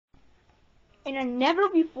in a never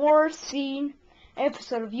before seen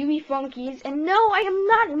episode of UB Funkeys, and no, I am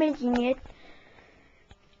not making it.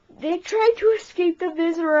 They tried to escape the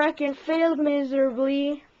Vizorek and failed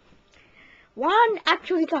miserably. One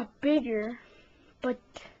actually got bigger, but,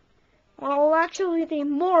 well, actually they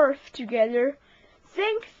morphed together,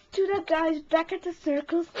 thanks to the guys back at the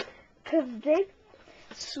circles, because they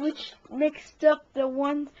mixed up the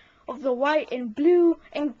ones of the white and blue,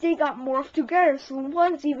 and they got morphed together, so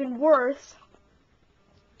one's even worse.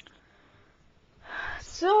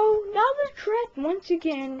 So now they're trapped once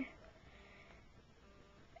again,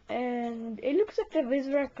 and it looks like the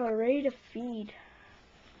Vizorek are ready to feed.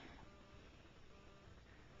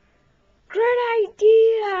 Great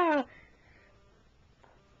idea,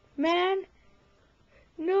 man.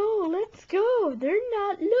 No, let's go. They're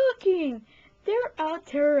not looking. They're out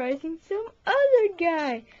terrorizing some other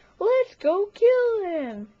guy. Let's go kill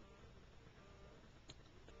him.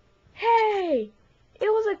 Hey, it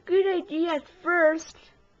was a good idea at first.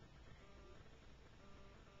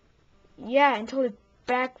 Yeah, until it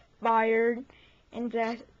backfired and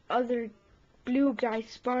that other blue guy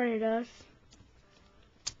spotted us.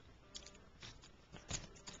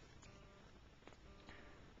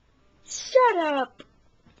 Shut up!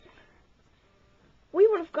 We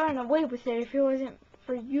would have gotten away with it if it wasn't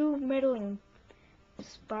for you meddling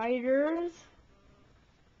spiders.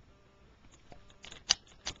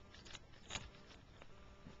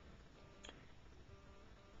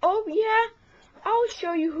 Oh yeah? I'll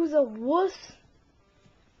show you who's a wuss.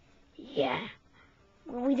 Yeah.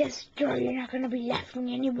 When we destroy, you're not gonna be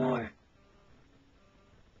laughing anymore.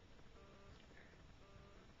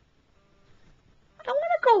 I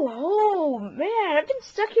wanna go home. Man, I've been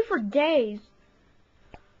stuck here for days.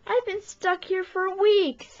 I've been stuck here for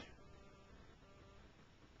weeks.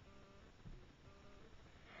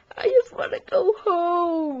 I just wanna go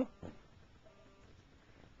home.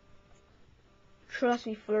 Trust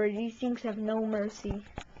me, Flurry, these things have no mercy.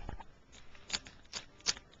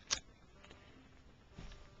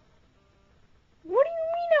 What do you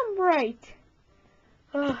mean I'm right?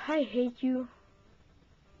 Ugh, I hate you.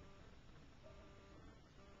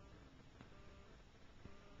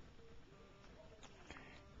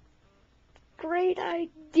 Great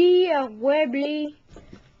idea, Webley.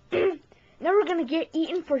 Now we're gonna get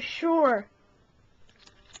eaten for sure.